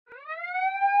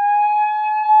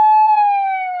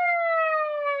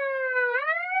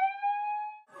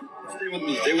with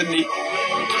me. Stay with me.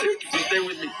 Stay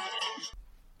with me.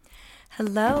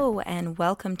 Hello and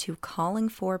welcome to Calling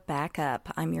for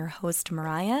Backup. I'm your host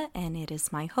Mariah, and it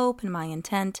is my hope and my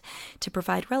intent to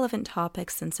provide relevant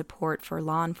topics and support for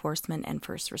law enforcement and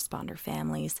first responder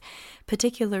families,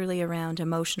 particularly around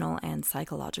emotional and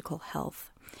psychological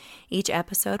health. Each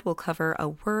episode will cover a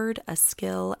word, a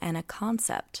skill, and a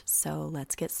concept, so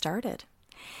let's get started.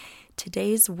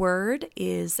 Today's word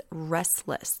is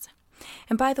restless.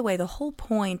 And by the way, the whole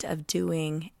point of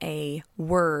doing a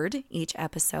word each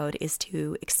episode is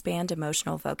to expand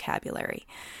emotional vocabulary.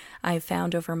 I've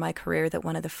found over my career that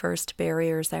one of the first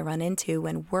barriers I run into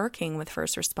when working with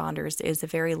first responders is a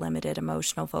very limited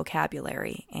emotional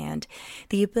vocabulary, and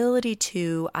the ability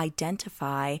to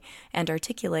identify and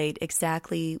articulate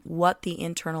exactly what the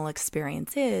internal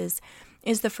experience is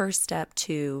the first step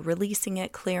to releasing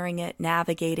it, clearing it,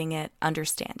 navigating it,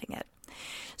 understanding it.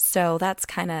 So that's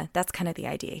kind of the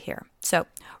idea here. So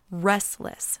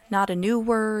restless, not a new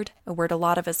word, a word a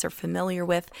lot of us are familiar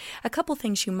with. A couple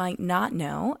things you might not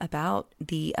know about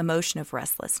the emotion of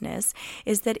restlessness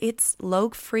is that it's low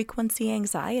frequency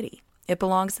anxiety. It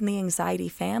belongs in the anxiety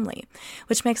family,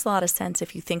 which makes a lot of sense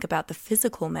if you think about the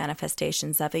physical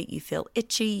manifestations of it. You feel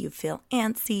itchy, you feel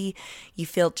antsy, you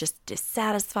feel just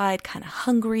dissatisfied, kind of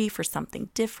hungry for something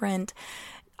different.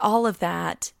 All of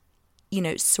that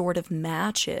sort of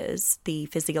matches the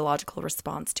physiological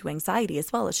response to anxiety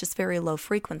as well. It's just very low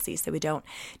frequency, so we don't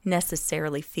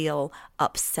necessarily feel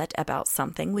upset about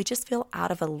something. We just feel out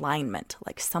of alignment,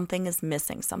 like something is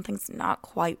missing, something's not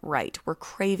quite right. We're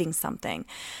craving something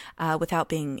without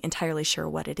being entirely sure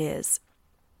what it is.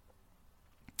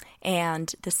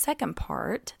 And the second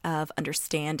part of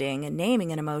understanding and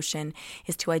naming an emotion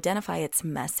is to identify its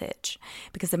message,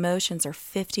 because emotions are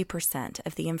 50%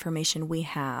 of the information we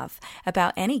have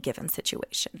about any given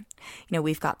situation.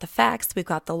 We've got the facts, we've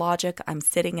got the logic. I'm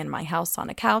sitting in my house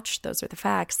on a couch. Those are the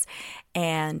facts.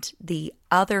 And the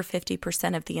other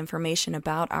 50% of the information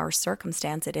about our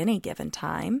circumstance at any given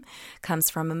time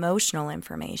comes from emotional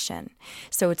information.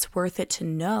 So it's worth it to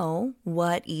know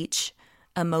what each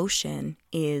emotion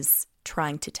is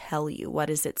trying to tell you. What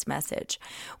is its message?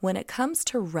 When it comes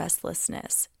to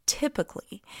restlessness,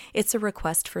 typically it's a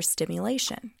request for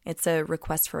stimulation. It's a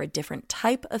request for a different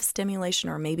type of stimulation,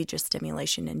 or maybe just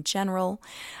stimulation in general.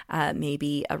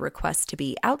 Maybe a request to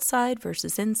be outside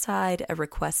versus inside, a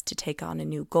request to take on a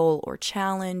new goal or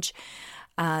challenge,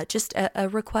 just a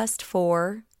request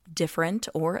for different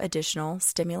or additional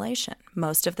stimulation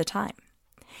most of the time.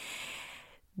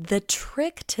 The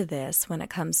trick to this when it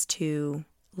comes to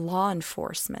law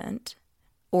enforcement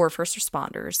or first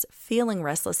responders feeling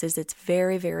restless is it's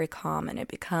very, very common. It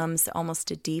becomes almost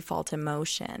a default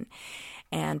emotion.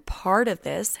 And part of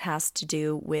this has to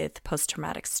do with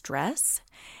post-traumatic stress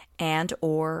and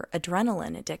or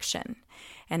adrenaline addiction.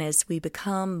 And as we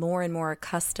become more and more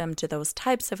accustomed to those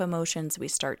types of emotions, we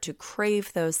start to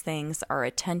crave those things. Our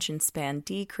attention span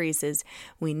decreases.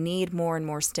 We need more and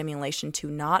more stimulation to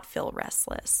not feel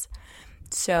restless.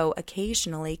 So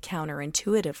occasionally,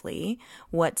 counterintuitively,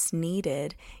 what's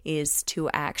needed is to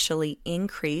actually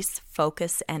increase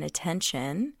focus and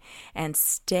attention and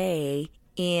stay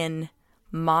in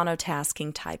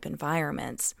monotasking type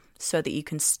environments so that you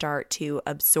can start to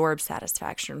absorb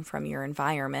satisfaction from your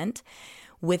environment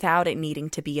without it needing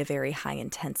to be a very high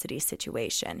intensity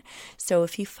situation. So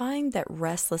if you find that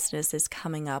restlessness is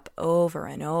coming up over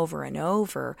and over and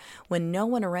over when no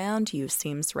one around you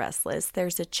seems restless,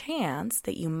 there's a chance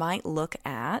that you might look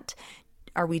at,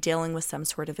 are we dealing with some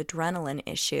sort of adrenaline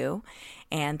issue?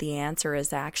 And the answer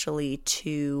is actually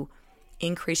to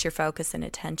increase your focus and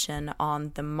attention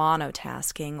on the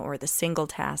monotasking or the single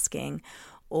tasking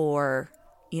or,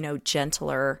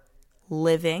 gentler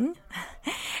living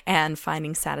and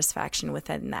finding satisfaction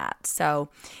within that. So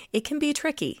it can be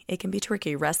tricky.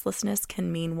 Restlessness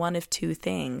can mean one of two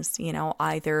things,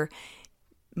 either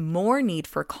more need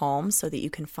for calm so that you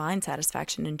can find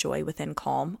satisfaction and joy within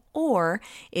calm, or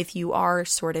if you are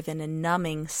sort of in a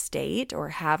numbing state or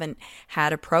haven't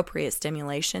had appropriate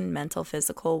stimulation, mental,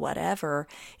 physical, whatever,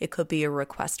 it could be a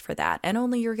request for that. And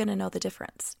only you're going to know the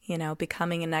difference.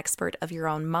 Becoming an expert of your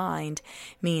own mind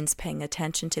means paying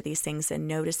attention to these things and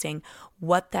noticing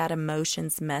what that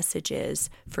emotion's message is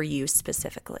for you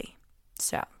specifically.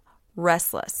 So,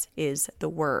 restless is the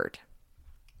word.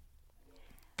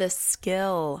 The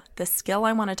skill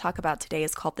I want to talk about today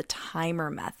is called the timer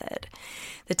method.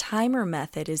 The timer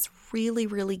method is really,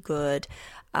 really good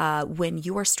when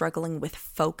you are struggling with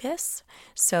focus.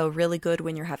 So really good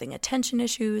when you're having attention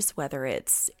issues, whether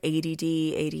it's ADD,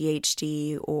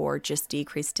 ADHD, or just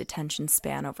decreased attention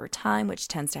span over time, which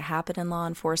tends to happen in law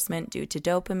enforcement due to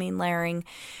dopamine layering,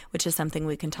 which is something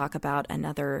we can talk about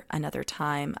another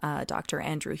time. Dr.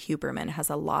 Andrew Huberman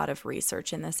has a lot of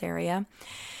research in this area.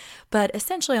 But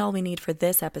essentially all we need for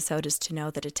this episode is to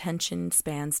know that attention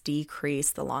spans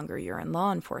decrease the longer you're in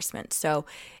law enforcement. So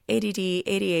ADD,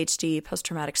 ADHD,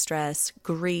 post-traumatic stress,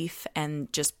 grief,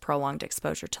 and just prolonged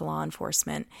exposure to law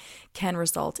enforcement can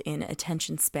result in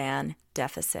attention span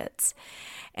deficits.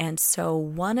 And so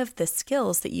one of the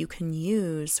skills that you can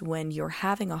use when you're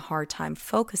having a hard time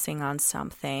focusing on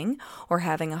something or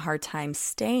having a hard time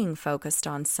staying focused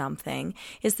on something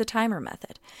is the timer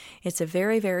method. It's a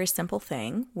very, very simple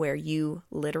thing where you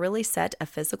literally set a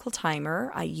physical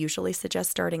timer. I usually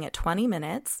suggest starting at 20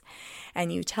 minutes,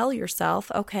 and you tell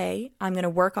yourself, okay, I'm going to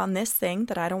work on this thing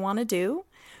that I don't want to do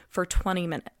for 20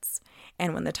 minutes.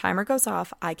 And when the timer goes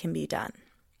off, I can be done.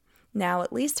 Now,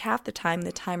 at least half the time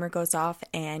the timer goes off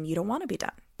and you don't want to be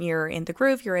done. You're in the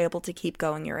groove, you're able to keep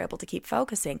going, you're able to keep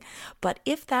focusing. But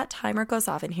if that timer goes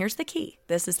off, and here's the key,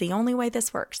 this is the only way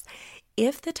this works.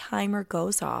 If the timer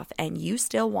goes off and you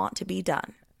still want to be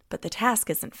done, but the task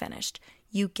isn't finished,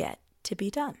 you get to be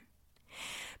done.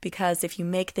 Because if you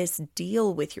make this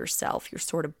deal with yourself, you're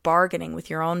sort of bargaining with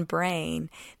your own brain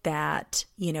that,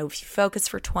 if you focus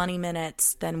for 20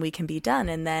 minutes, then we can be done.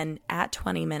 And then at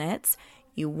 20 minutes,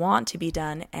 you want to be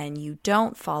done and you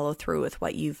don't follow through with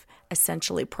what you've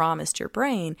essentially promised your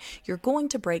brain, you're going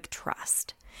to break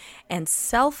trust. And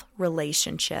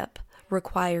self-relationship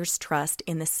requires trust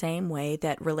in the same way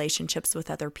that relationships with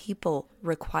other people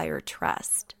require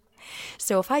trust.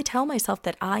 So if I tell myself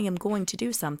that I am going to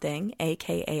do something,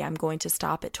 aka I'm going to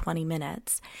stop at 20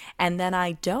 minutes, and then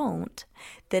I don't,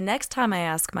 the next time I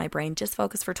ask my brain, just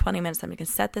focus for 20 minutes, I'm going to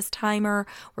set this timer,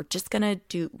 we're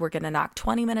going to knock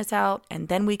 20 minutes out, and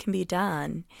then we can be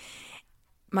done,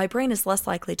 my brain is less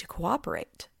likely to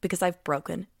cooperate because I've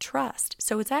broken trust.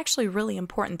 So it's actually really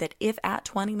important that if at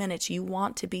 20 minutes you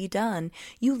want to be done,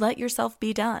 you let yourself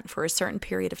be done for a certain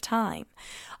period of time.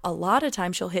 A lot of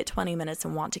times you'll hit 20 minutes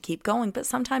and want to keep going, but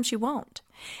sometimes you won't.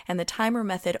 And the timer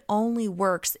method only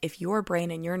works if your brain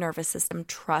and your nervous system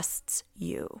trusts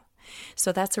you.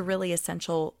 So that's a really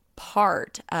essential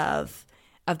part of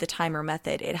the timer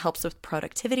method. It helps with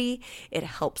productivity, it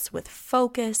helps with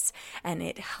focus, and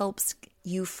it helps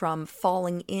you from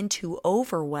falling into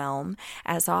overwhelm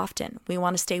as often. We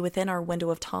want to stay within our window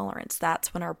of tolerance.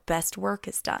 That's when our best work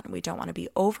is done. We don't want to be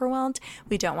overwhelmed.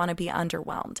 We don't want to be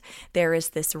underwhelmed. There is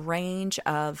this range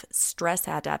of stress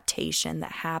adaptation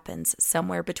that happens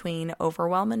somewhere between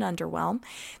overwhelm and underwhelm.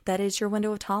 That is your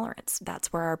window of tolerance.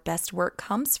 That's where our best work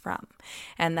comes from.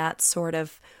 And that's sort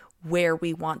of where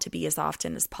we want to be as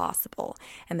often as possible.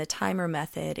 And the timer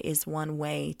method is one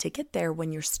way to get there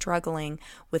when you're struggling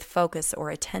with focus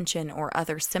or attention or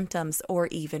other symptoms or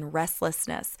even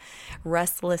restlessness.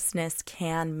 Restlessness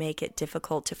can make it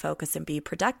difficult to focus and be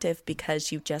productive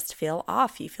because you just feel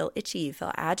off, you feel itchy, you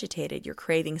feel agitated, you're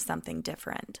craving something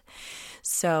different.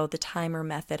 So the timer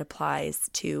method applies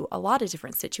to a lot of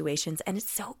different situations, and it's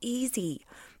so easy.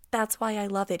 That's why I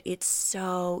love it. It's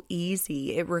so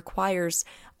easy. It requires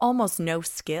almost no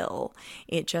skill.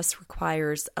 It just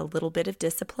requires a little bit of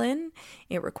discipline.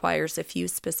 It requires a few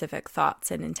specific thoughts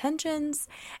and intentions,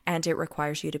 and it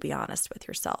requires you to be honest with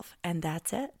yourself. And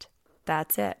that's it.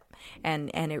 That's it. And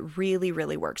it really,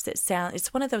 really works.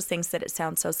 It's one of those things that it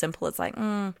sounds so simple. It's like,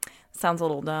 sounds a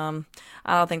little dumb.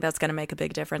 I don't think that's going to make a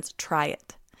big difference. Try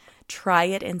it. Try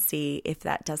it and see if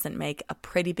that doesn't make a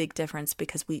pretty big difference,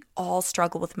 because we all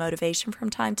struggle with motivation from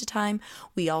time to time.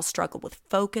 We all struggle with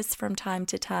focus from time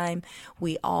to time.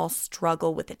 We all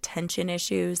struggle with attention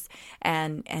issues,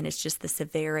 and it's just the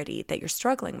severity that you're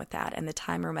struggling with that. And the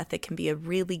timer method can be a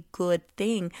really good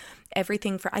thing.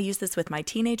 I use this with my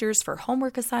teenagers for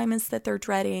homework assignments that they're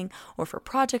dreading, or for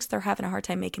projects they're having a hard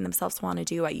time making themselves want to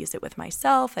do. I use it with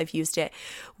myself. I've used it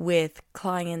with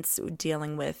clients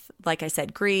dealing with, like I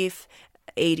said, grief,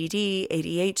 ADD,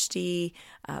 ADHD,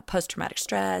 post-traumatic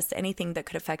stress, anything that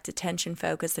could affect attention,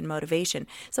 focus, and motivation.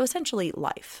 So essentially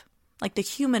life, like the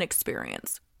human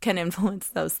experience, can influence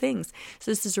those things.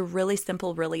 So this is a really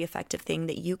simple, really effective thing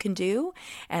that you can do,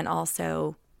 and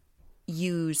also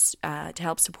use to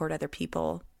help support other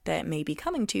people that may be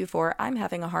coming to you for, I'm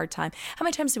having a hard time. How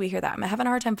many times do we hear that? I'm having a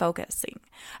hard time focusing.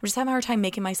 I'm just having a hard time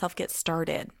making myself get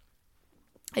started.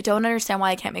 I don't understand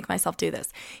why I can't make myself do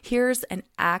this. Here's an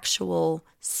actual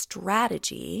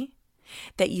strategy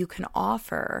that you can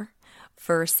offer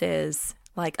versus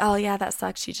like, oh yeah, that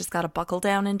sucks. You just got to buckle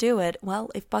down and do it. Well,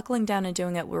 if buckling down and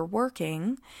doing it were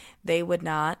working, they would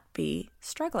not be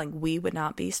struggling. We would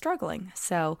not be struggling.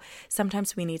 So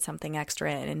sometimes we need something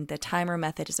extra. And the timer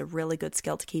method is a really good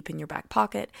skill to keep in your back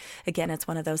pocket. Again, it's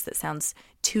one of those that sounds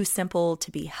too simple to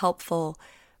be helpful,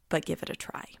 but give it a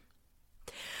try.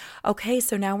 Okay,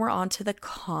 so now we're on to the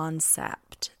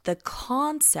concept. The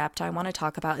concept I want to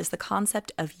talk about is the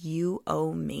concept of you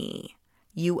owe me.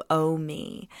 You owe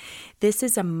me. This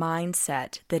is a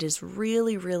mindset that is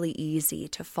really, really easy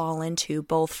to fall into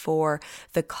both for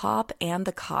the cop and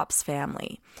the cop's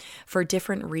family for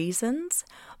different reasons,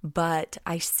 but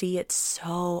I see it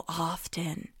so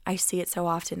often. I see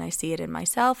it in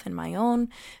myself, in my own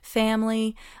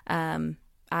family.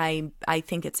 I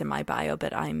think it's in my bio,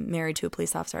 but I'm married to a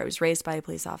police officer. I was raised by a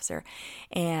police officer,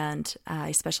 and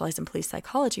I specialize in police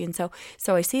psychology. And so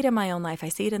I see it in my own life. I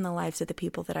see it in the lives of the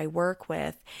people that I work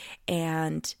with,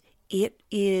 and it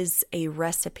is a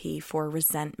recipe for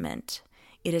resentment.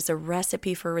 It is a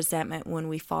recipe for resentment when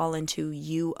we fall into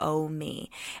you owe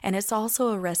me. And it's also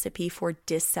a recipe for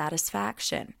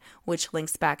dissatisfaction, which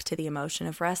links back to the emotion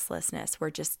of restlessness.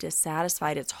 We're just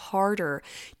dissatisfied. It's harder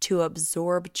to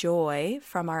absorb joy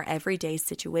from our everyday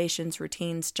situations,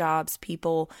 routines, jobs,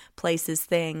 people, places,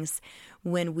 things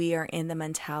when we are in the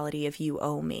mentality of you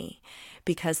owe me.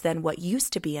 Because then what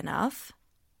used to be enough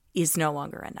is no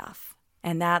longer enough.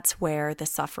 And that's where the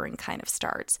suffering kind of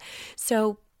starts.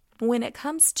 So when it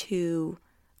comes to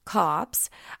cops,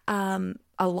 a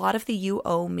lot of the you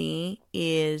owe me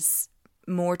is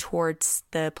more towards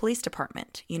the police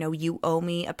department. You know, you owe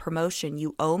me a promotion,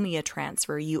 you owe me a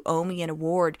transfer, you owe me an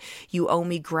award, you owe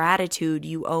me gratitude,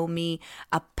 you owe me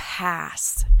a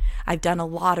pass. I've done a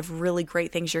lot of really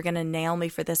great things. You're going to nail me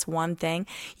for this one thing.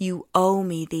 You owe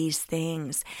me these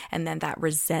things. And then that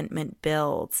resentment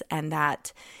builds and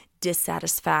that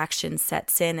dissatisfaction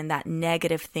sets in and that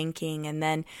negative thinking, and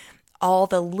then all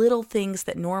the little things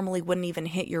that normally wouldn't even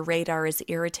hit your radar as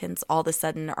irritants all of a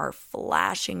sudden are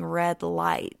flashing red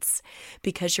lights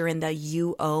because you're in the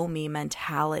you owe me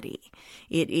mentality.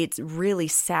 It really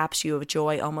saps you of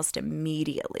joy almost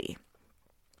immediately.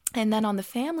 And then on the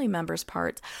family members'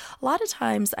 part, a lot of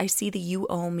times I see the you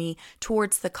owe me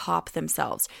towards the cop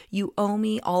themselves. You owe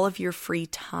me all of your free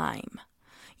time.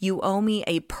 You owe me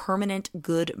a permanent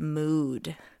good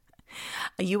mood.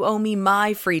 You owe me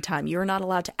my free time. You're not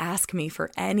allowed to ask me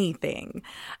for anything.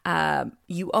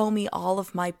 You owe me all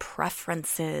of my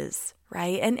preferences,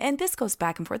 right? And this goes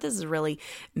back and forth. This is really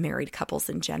married couples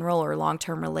in general or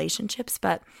long-term relationships,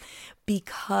 but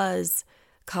because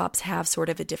cops have sort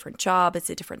of a different job,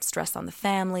 it's a different stress on the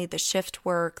family, the shift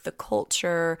work, the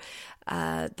culture,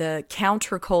 the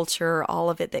counterculture, all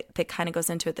of it that kind of goes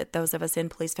into it that those of us in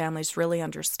police families really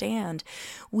understand.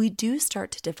 We do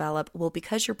start to develop, well,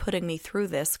 because you're putting me through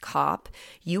this, cop,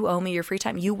 you owe me your free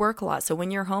time. You work a lot. So when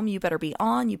you're home, you better be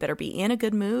on. You better be in a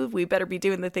good mood. We better be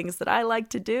doing the things that I like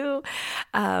to do.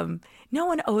 No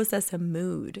one owes us a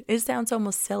mood. It sounds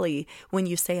almost silly when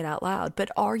you say it out loud, but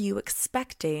are you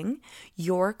expecting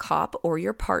your cop or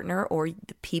your partner or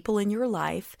the people in your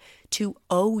life to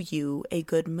owe you a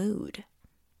good mood?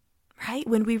 Right?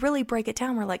 When we really break it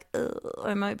down, we're like,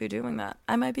 I might be doing that.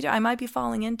 I might be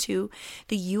falling into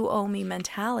the you owe me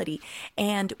mentality.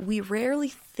 And we rarely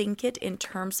think it in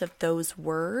terms of those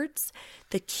words.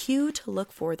 The cue to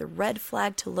look for, the red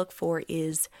flag to look for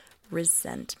is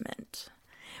resentment.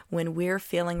 When we're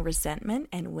feeling resentment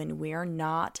and when we're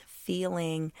not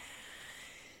feeling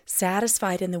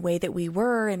satisfied in the way that we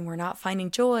were and we're not finding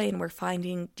joy and we're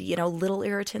finding, little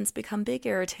irritants become big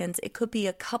irritants, it could be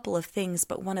a couple of things,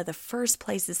 but one of the first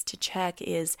places to check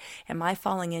is, am I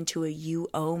falling into a you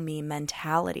owe me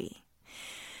mentality?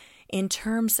 In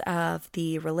terms of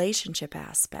the relationship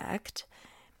aspect,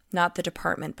 not the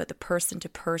department, but the person to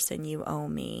person you owe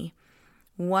me,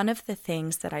 one of the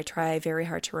things that I try very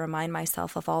hard to remind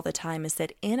myself of all the time is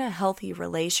that in a healthy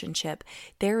relationship,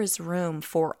 there is room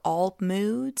for all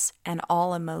moods and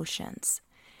all emotions.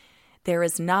 There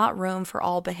is not room for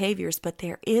all behaviors, but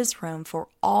there is room for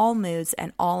all moods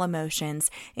and all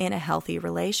emotions in a healthy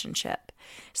relationship.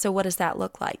 So what does that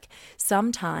look like?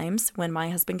 Sometimes when my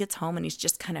husband gets home and he's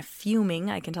just kind of fuming,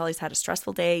 I can tell he's had a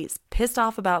stressful day, he's pissed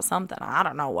off about something, I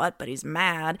don't know what, but he's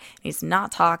mad, and he's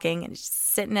not talking, and he's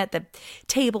sitting at the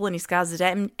table, and he's got his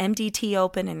MDT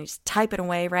open, and he's typing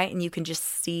away, right? And you can just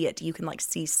see it. You can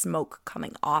see smoke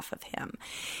coming off of him.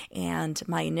 And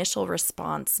my initial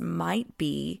response might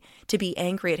be to be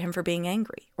angry at him for being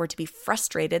angry, or to be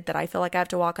frustrated that I feel like I have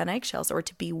to walk on eggshells, or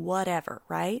to be whatever,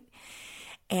 right?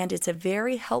 And it's a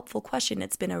very helpful question.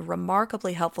 It's been a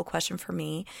remarkably helpful question for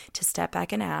me to step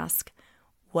back and ask,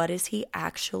 what is he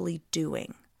actually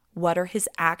doing? What are his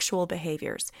actual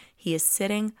behaviors? He is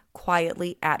sitting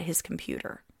quietly at his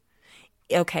computer.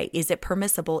 Okay, is it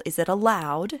permissible? Is it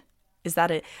allowed? Is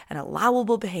that an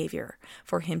allowable behavior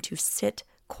for him to sit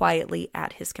quietly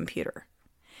at his computer?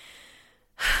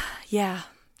 Yeah,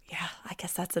 I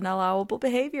guess that's an allowable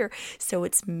behavior. So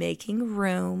it's making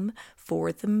room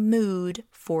for the mood,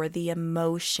 for the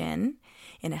emotion.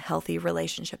 In a healthy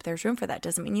relationship, there's room for that.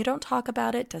 Doesn't mean you don't talk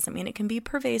about it. Doesn't mean it can be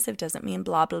pervasive. Doesn't mean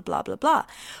blah, blah, blah, blah, blah.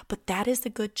 But that is a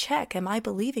good check. Am I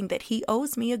believing that he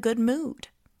owes me a good mood?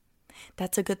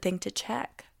 That's a good thing to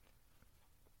check.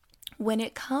 When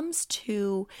it comes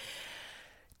to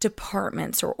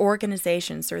departments or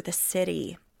organizations or the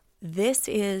city, this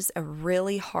is a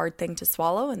really hard thing to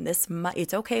swallow, and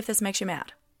it's okay if this makes you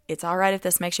mad. It's all right if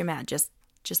this makes you mad. Just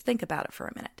think about it for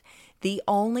a minute. The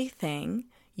only thing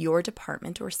your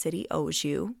department or city owes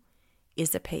you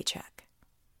is a paycheck.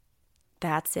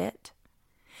 That's it.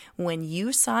 When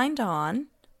you signed on,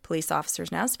 police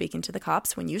officers now speaking to the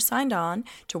cops, when you signed on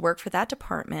to work for that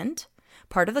department,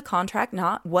 part of the contract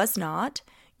was not,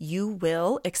 you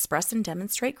will express and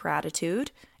demonstrate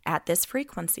gratitude at this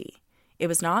frequency. It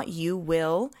was not, you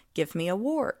will give me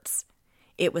awards.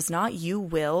 It was not, you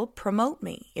will promote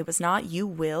me. It was not, you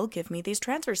will give me these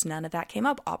transfers. None of that came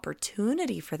up.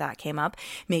 Opportunity for that came up.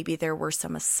 Maybe there were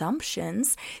some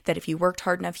assumptions that if you worked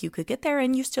hard enough, you could get there,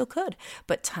 and you still could.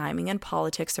 But timing and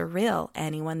politics are real.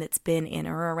 Anyone that's been in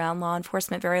or around law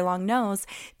enforcement very long knows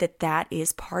that that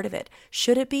is part of it.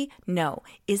 Should it be? No.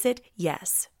 Is it?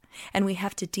 Yes. And we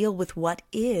have to deal with what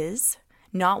is,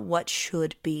 not what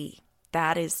should be.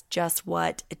 That is just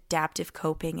what adaptive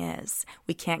coping is.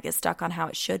 We can't get stuck on how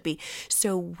it should be.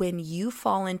 So when you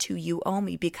fall into you owe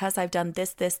me because I've done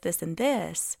this, this, this, and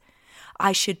this,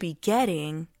 I should be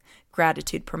getting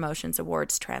gratitude, promotions,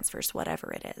 awards, transfers,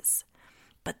 whatever it is.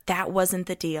 But that wasn't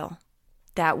the deal.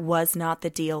 That was not the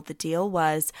deal. The deal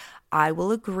was, I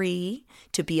will agree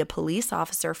to be a police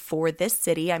officer for this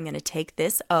city. I'm going to take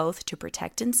this oath to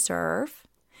protect and serve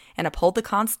and uphold the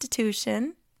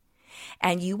Constitution.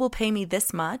 And you will pay me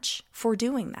this much for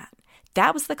doing that.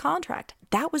 That was the contract.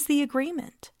 That was the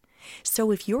agreement.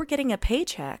 So if you're getting a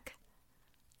paycheck,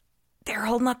 they're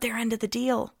holding up their end of the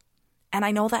deal. And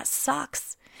I know that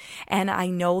sucks. And I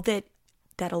know that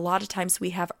a lot of times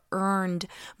we have earned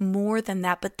more than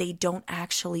that, but they don't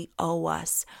actually owe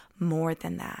us more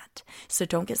than that. So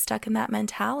don't get stuck in that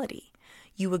mentality.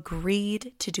 You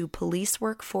agreed to do police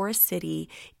work for a city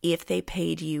if they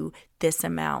paid you this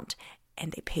amount.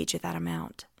 And they paid you that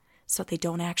amount. So they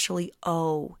don't actually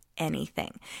owe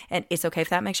anything. And it's okay if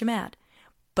that makes you mad.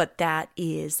 But that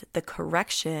is the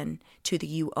correction to the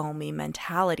you owe me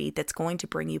mentality that's going to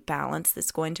bring you balance,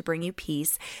 that's going to bring you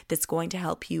peace, that's going to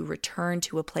help you return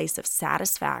to a place of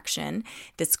satisfaction,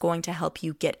 that's going to help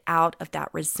you get out of that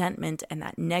resentment and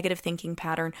that negative thinking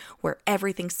pattern where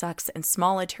everything sucks and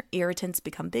small irritants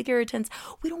become big irritants.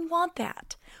 We don't want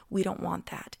that. We don't want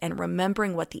that. And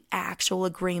remembering what the actual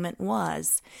agreement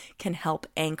was can help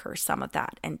anchor some of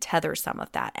that and tether some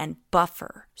of that and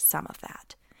buffer some of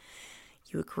that.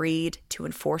 You agreed to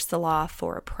enforce the law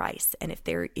for a price. And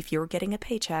if you're getting a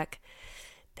paycheck,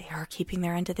 they are keeping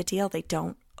their end of the deal. They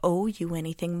don't owe you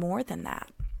anything more than that.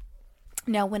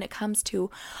 Now, when it comes to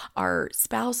our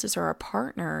spouses or our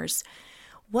partners,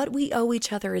 what we owe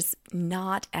each other is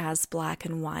not as black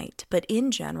and white. But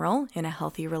in general, in a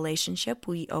healthy relationship,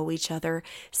 we owe each other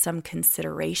some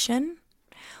consideration.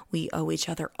 We owe each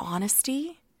other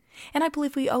honesty. And I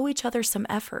believe we owe each other some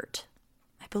effort.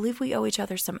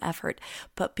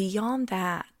 But beyond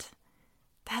that,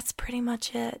 that's pretty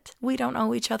much it. We don't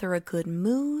owe each other a good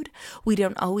mood. We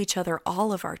don't owe each other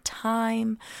all of our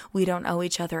time. We don't owe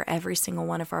each other every single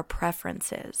one of our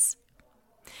preferences.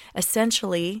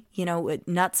 Essentially,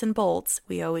 nuts and bolts,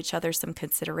 we owe each other some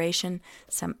consideration,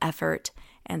 some effort,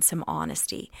 and some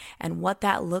honesty. And what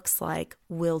that looks like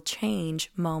will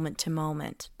change moment to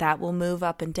moment. That will move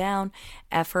up and down.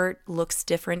 Effort looks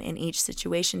different in each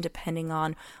situation depending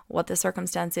on what the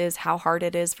circumstance is, how hard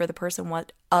it is for the person,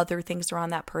 what other things are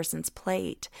on that person's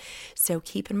plate. So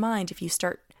keep in mind, if you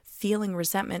start feeling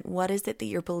resentment, what is it that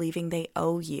you're believing they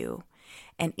owe you?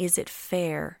 And is it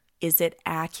fair? Is it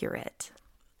accurate?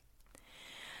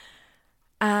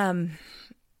 When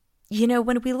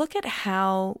we look at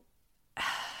how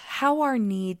our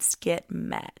needs get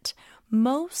met,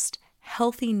 most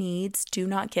healthy needs do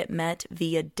not get met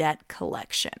via debt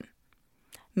collection,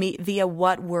 via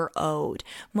what we're owed.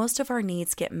 Most of our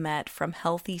needs get met from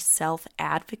healthy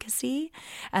self-advocacy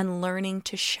and learning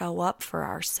to show up for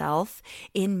ourselves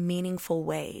in meaningful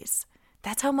ways.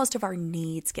 That's how most of our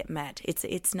needs get met.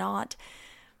 It's not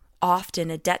often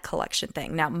a debt collection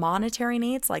thing. Now, monetary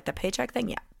needs, like the paycheck thing,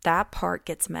 yeah, that part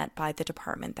gets met by the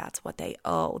department. That's what they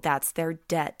owe. That's their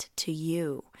debt to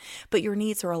you. But your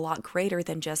needs are a lot greater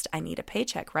than just, I need a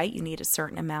paycheck, right? You need a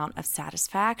certain amount of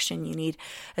satisfaction. You need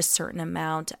a certain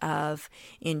amount of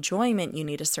enjoyment. You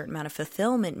need a certain amount of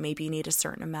fulfillment. Maybe you need a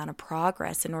certain amount of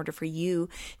progress in order for you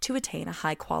to attain a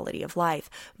high quality of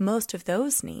life. Most of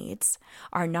those needs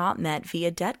are not met via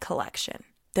debt collection.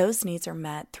 Those needs are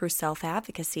met through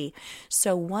self-advocacy.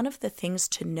 So one of the things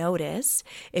to notice,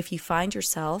 if you find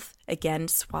yourself, again,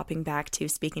 swapping back to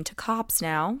speaking to cops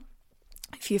now,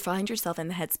 if you find yourself in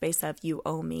the headspace of you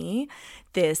owe me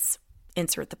this,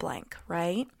 insert the blank,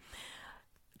 right?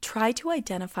 Try to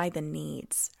identify the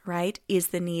needs, right? Is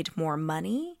the need more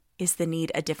money? Is the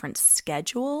need a different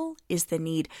schedule? Is the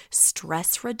need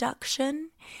stress reduction?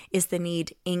 Is the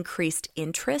need increased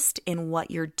interest in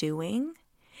what you're doing?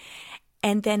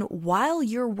 And then while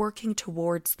you're working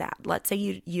towards that, let's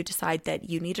say you decide that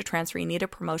you need a transfer, you need a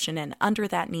promotion, and under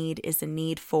that need is a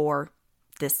need for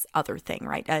this other thing,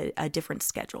 right? A different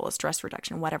schedule, a stress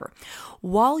reduction, whatever.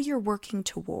 While you're working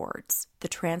towards the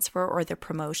transfer or the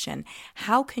promotion,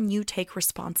 how can you take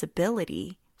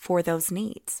responsibility for those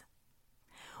needs?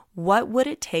 What would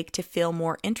it take to feel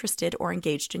more interested or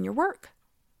engaged in your work?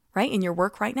 Right? In your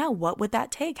work right now, what would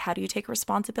that take? How do you take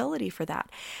responsibility for that?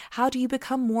 How do you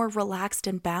become more relaxed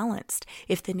and balanced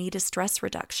if the need is stress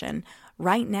reduction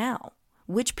right now?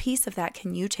 Which piece of that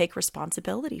can you take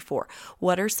responsibility for?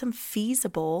 What are some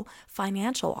feasible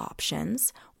financial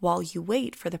options while you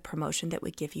wait for the promotion that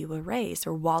would give you a raise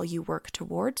or while you work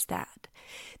towards that?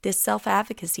 This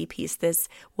self-advocacy piece, this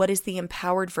what is the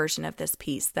empowered version of this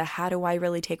piece, the how do I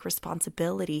really take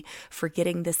responsibility for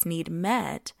getting this need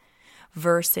met,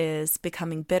 versus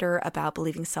becoming bitter about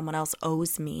believing someone else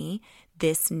owes me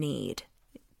this need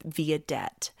via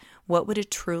debt. What would a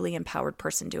truly empowered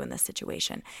person do in this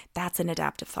situation? That's an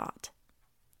adaptive thought.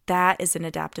 That is an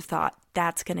adaptive thought.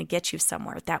 That's going to get you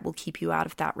somewhere. That will keep you out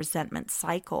of that resentment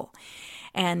cycle.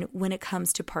 And when it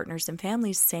comes to partners and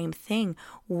families, same thing.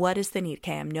 What is the need?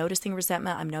 Okay, I'm noticing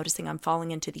resentment. I'm noticing I'm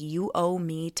falling into the you owe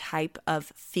me type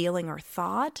of feeling or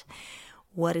thought.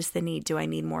 What is the need? Do I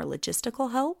need more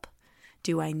logistical help?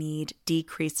 Do I need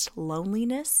decreased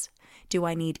loneliness? Do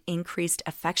I need increased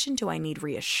affection? Do I need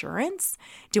reassurance?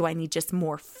 Do I need just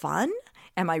more fun?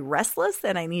 Am I restless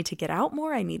and I need to get out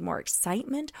more? I need more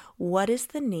excitement. What is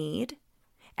the need?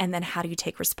 And then how do you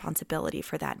take responsibility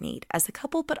for that need as a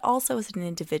couple, but also as an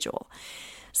individual?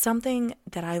 Something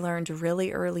that I learned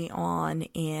really early on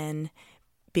in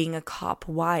being a cop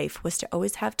wife was to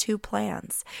always have two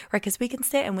plans, right? Because we can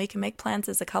sit and we can make plans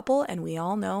as a couple, and we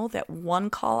all know that one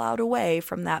call out away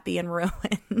from that being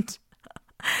ruined.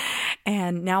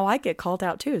 And now I get called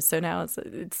out too. So now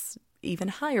it's even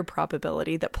higher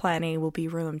probability that plan A will be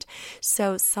ruined.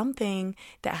 So something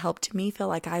that helped me feel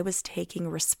like I was taking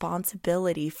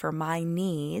responsibility for my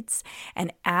needs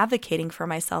and advocating for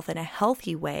myself in a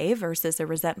healthy way versus a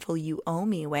resentful you owe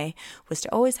me way was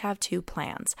to always have two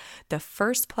plans. The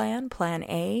first plan, plan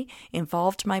A,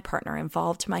 involved my partner,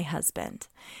 involved my husband.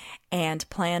 And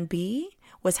plan B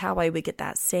was how I would get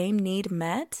that same need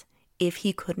met if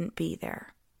he couldn't be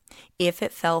there, if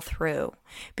it fell through,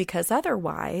 because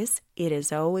otherwise it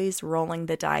is always rolling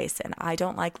the dice, and I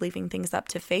don't like leaving things up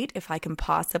to fate if I can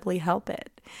possibly help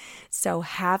it. So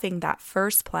having that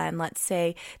first plan, let's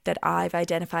say that I've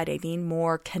identified I need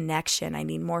more connection, I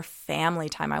need more family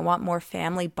time, I want more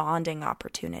family bonding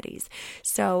opportunities.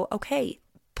 So, okay,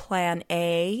 plan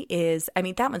A is,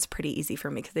 that one's pretty easy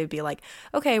for me because they'd be like,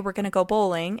 okay, we're going to go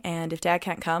bowling, and if dad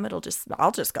can't come, I'll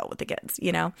just go with the kids,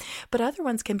 But other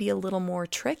ones can be a little more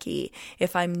tricky.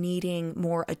 If I'm needing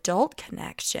more adult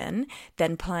connection,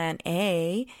 then plan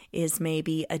A is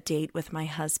maybe a date with my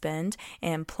husband,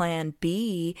 and plan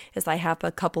B is I have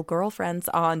a couple girlfriends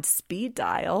on speed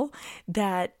dial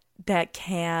that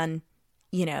can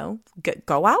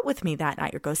go out with me that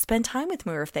night or go spend time with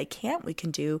me. Or if they can't, we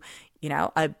can do,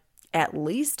 at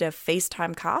least a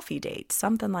FaceTime coffee date,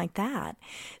 something like that.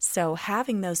 So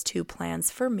having those two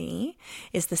plans for me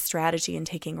is the strategy in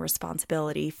taking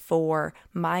responsibility for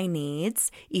my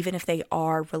needs, even if they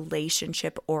are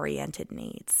relationship-oriented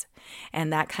needs.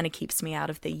 And that kind of keeps me out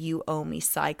of the you owe me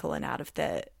cycle and out of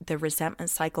the resentment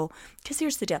cycle. Because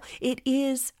here's the deal. It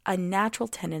is a natural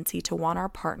tendency to want our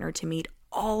partner to meet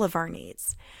all of our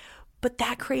needs. But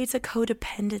that creates a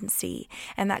codependency,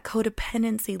 and that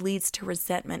codependency leads to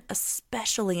resentment,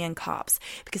 especially in cops,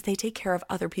 because they take care of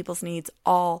other people's needs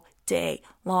all day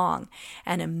long.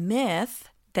 And a myth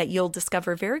that you'll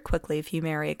discover very quickly if you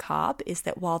marry a cop is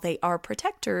that while they are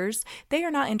protectors, they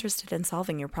are not interested in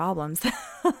solving your problems.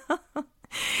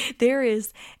 There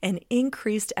is an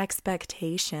increased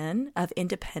expectation of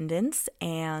independence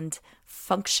and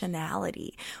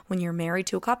functionality. When you're married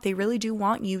to a cop, they really do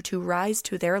want you to rise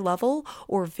to their level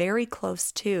or very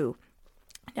close to.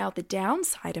 Now, the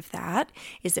downside of that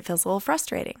is it feels a little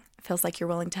frustrating. It feels like you're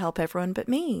willing to help everyone but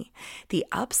me. The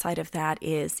upside of that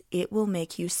is it will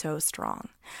make you so strong.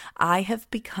 I have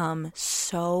become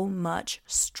so much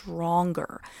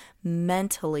stronger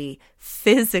mentally,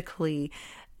 physically,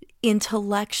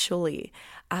 intellectually,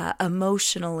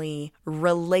 emotionally,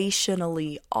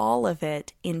 relationally, all of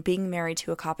it in being married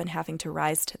to a cop and having to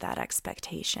rise to that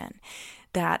expectation.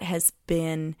 That has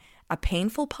been a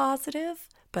painful positive,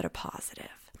 but a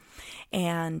positive.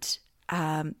 And,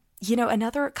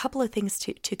 another couple of things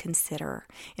to consider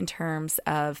in terms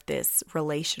of this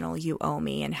relational you owe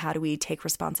me and how do we take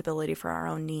responsibility for our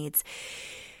own needs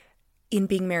in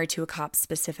being married to a cop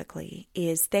specifically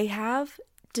is they have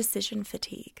decision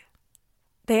fatigue.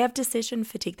 They have decision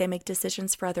fatigue. They make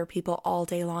decisions for other people all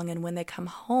day long. And when they come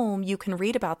home, you can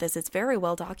read about this. It's very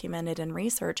well documented in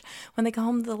research. When they come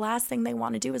home, the last thing they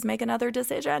want to do is make another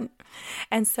decision.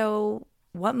 And so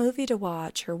what movie to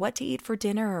watch or what to eat for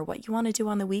dinner or what you want to do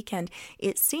on the weekend,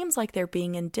 it seems like they're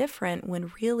being indifferent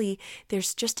when really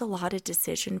there's just a lot of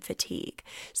decision fatigue.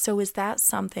 So is that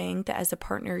something that as a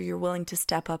partner you're willing to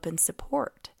step up and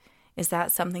support? Is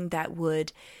that something that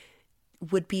would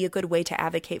be a good way to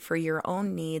advocate for your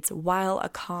own needs while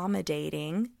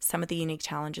accommodating some of the unique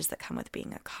challenges that come with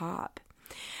being a cop?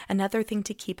 Another thing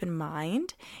to keep in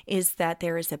mind is that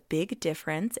there is a big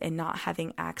difference in not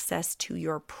having access to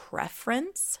your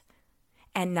preference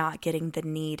and not getting the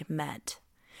need met.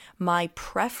 My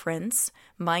preference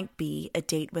might be a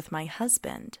date with my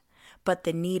husband, but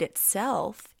the need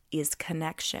itself is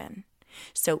connection.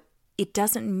 So it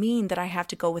doesn't mean that I have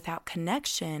to go without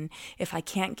connection if I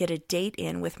can't get a date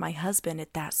in with my husband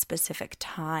at that specific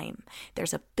time.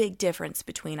 There's a big difference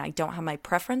between I don't have my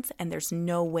preference and there's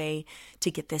no way to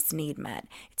get this need met.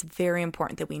 It's very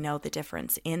important that we know the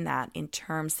difference in that in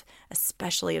terms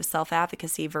especially of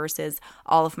self-advocacy versus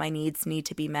all of my needs need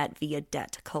to be met via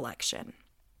debt collection.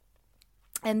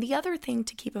 And the other thing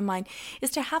to keep in mind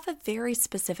is to have a very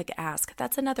specific ask.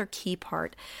 That's another key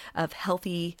part of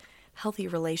healthy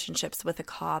relationships with a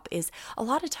cop is a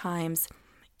lot of times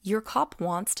your cop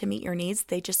wants to meet your needs.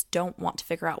 They just don't want to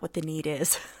figure out what the need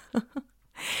is.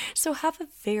 So have a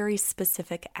very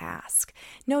specific ask.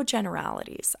 No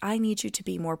generalities. I need you to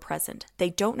be more present. They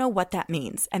don't know what that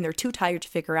means, and they're too tired to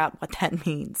figure out what that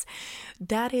means.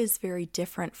 That is very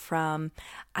different from,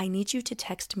 I need you to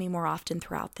text me more often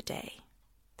throughout the day.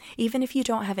 Even if you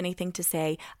don't have anything to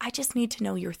say, I just need to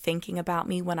know you're thinking about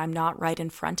me when I'm not right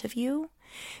in front of you,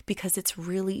 because it's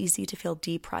really easy to feel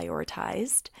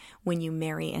deprioritized when you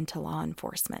marry into law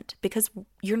enforcement because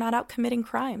you're not out committing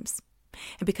crimes.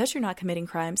 And because you're not committing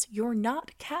crimes, you're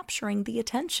not capturing the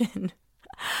attention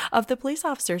of the police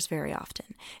officers very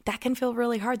often. That can feel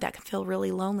really hard. That can feel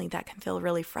really lonely. That can feel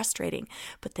really frustrating.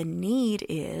 But the need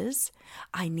is,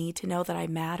 I need to know that I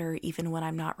matter even when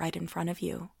I'm not right in front of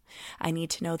you. I need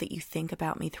to know that you think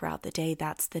about me throughout the day.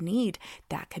 That's the need.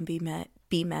 That can be met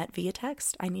via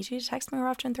text. I need you to text me more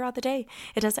often throughout the day.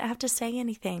 It doesn't have to say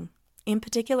anything. In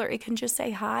particular, it can just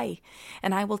say hi,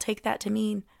 and I will take that to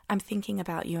mean I'm thinking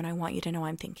about you and I want you to know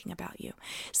I'm thinking about you.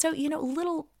 So,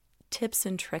 little tips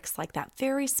and tricks like that,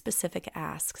 very specific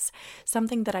asks,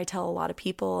 something that I tell a lot of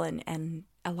people and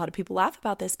a lot of people laugh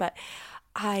about this, but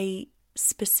I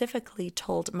specifically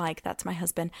told Mike, that's my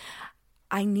husband,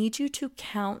 I need you to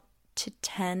count to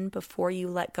 10 before you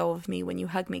let go of me when you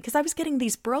hug me. Because I was getting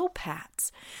these bro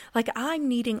pats. Like I'm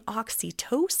needing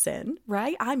oxytocin,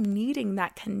 right? I'm needing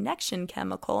that connection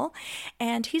chemical.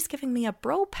 And he's giving me a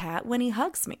bro pat when he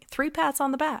hugs me. 3 pats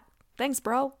on the back. Thanks,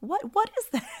 bro. What is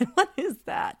that? What is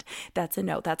that? That's a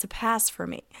no. That's a pass for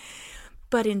me.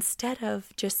 But instead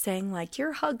of just saying like,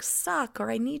 your hugs suck,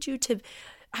 or I need you to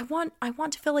I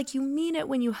want to feel like you mean it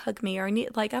when you hug me, or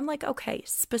I'm like, okay,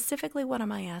 specifically what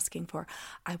am I asking for?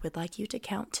 I would like you to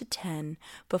count to 10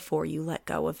 before you let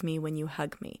go of me when you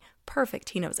hug me. Perfect.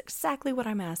 He knows exactly what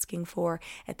I'm asking for.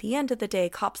 At the end of the day,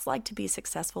 cops like to be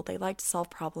successful. They like to solve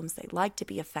problems. They like to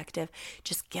be effective.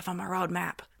 Just give them a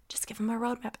roadmap. Just give him a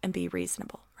roadmap and be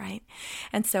reasonable, right?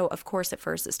 And so, of course, at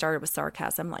first it started with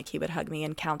sarcasm. Like he would hug me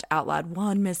and count out loud,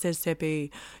 1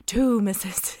 Mississippi, 2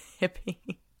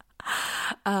 Mississippi.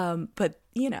 But,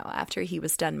 after he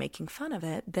was done making fun of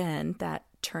it, then that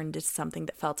turned to something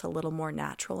that felt a little more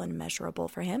natural and measurable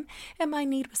for him, and my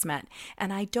need was met.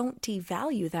 And I don't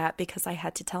devalue that because I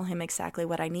had to tell him exactly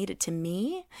what I needed. To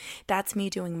me, that's me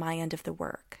doing my end of the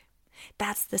work.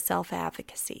 That's the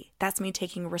self-advocacy. That's me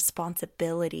taking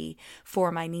responsibility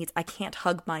for my needs. I can't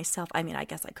hug myself. I mean, I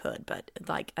guess I could, but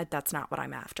that's not what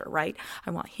I'm after, right? I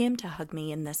want him to hug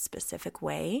me in this specific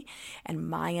way, and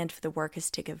my end of the work is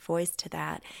to give voice to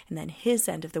that, and then his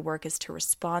end of the work is to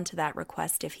respond to that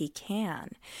request if he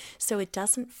can. So it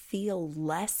doesn't feel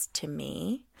less to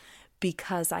me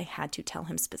because I had to tell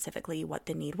him specifically what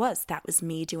the need was. That was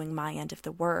me doing my end of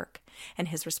the work, and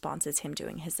his response is him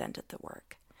doing his end of the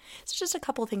work. So just a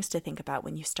couple of things to think about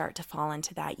when you start to fall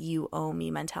into that you owe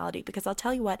me mentality, because I'll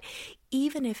tell you what,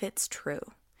 even if it's true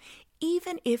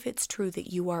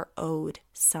that you are owed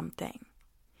something,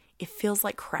 it feels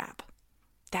like crap.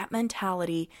 That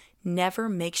mentality never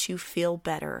makes you feel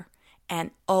better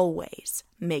and always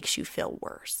makes you feel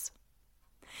worse.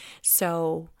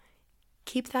 So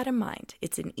keep that in mind.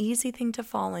 It's an easy thing to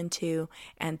fall into,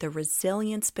 and the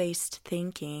resilience-based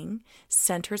thinking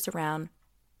centers around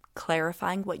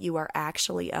clarifying what you are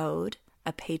actually owed,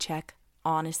 a paycheck,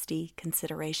 honesty,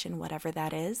 consideration, whatever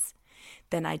that is,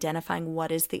 then identifying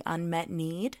what is the unmet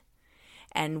need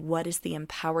and what is the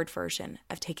empowered version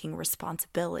of taking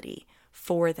responsibility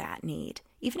for that need.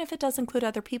 Even if it does include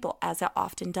other people, as it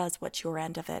often does, what's your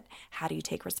end of it? How do you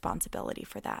take responsibility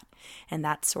for that? And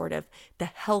that's sort of the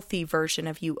healthy version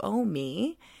of you owe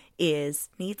me is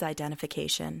needs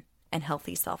identification and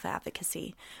healthy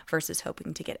self-advocacy versus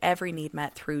hoping to get every need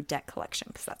met through debt collection,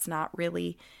 because it's not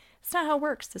how it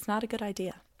works. It's not a good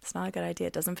idea.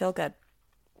 It doesn't feel good.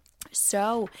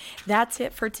 So that's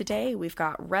it for today. We've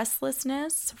got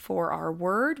restlessness for our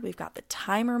word. We've got the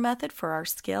timer method for our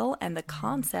skill, and the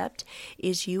concept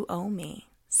is you owe me.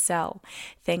 So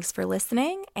thanks for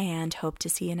listening, and hope to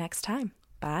see you next time.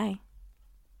 Bye.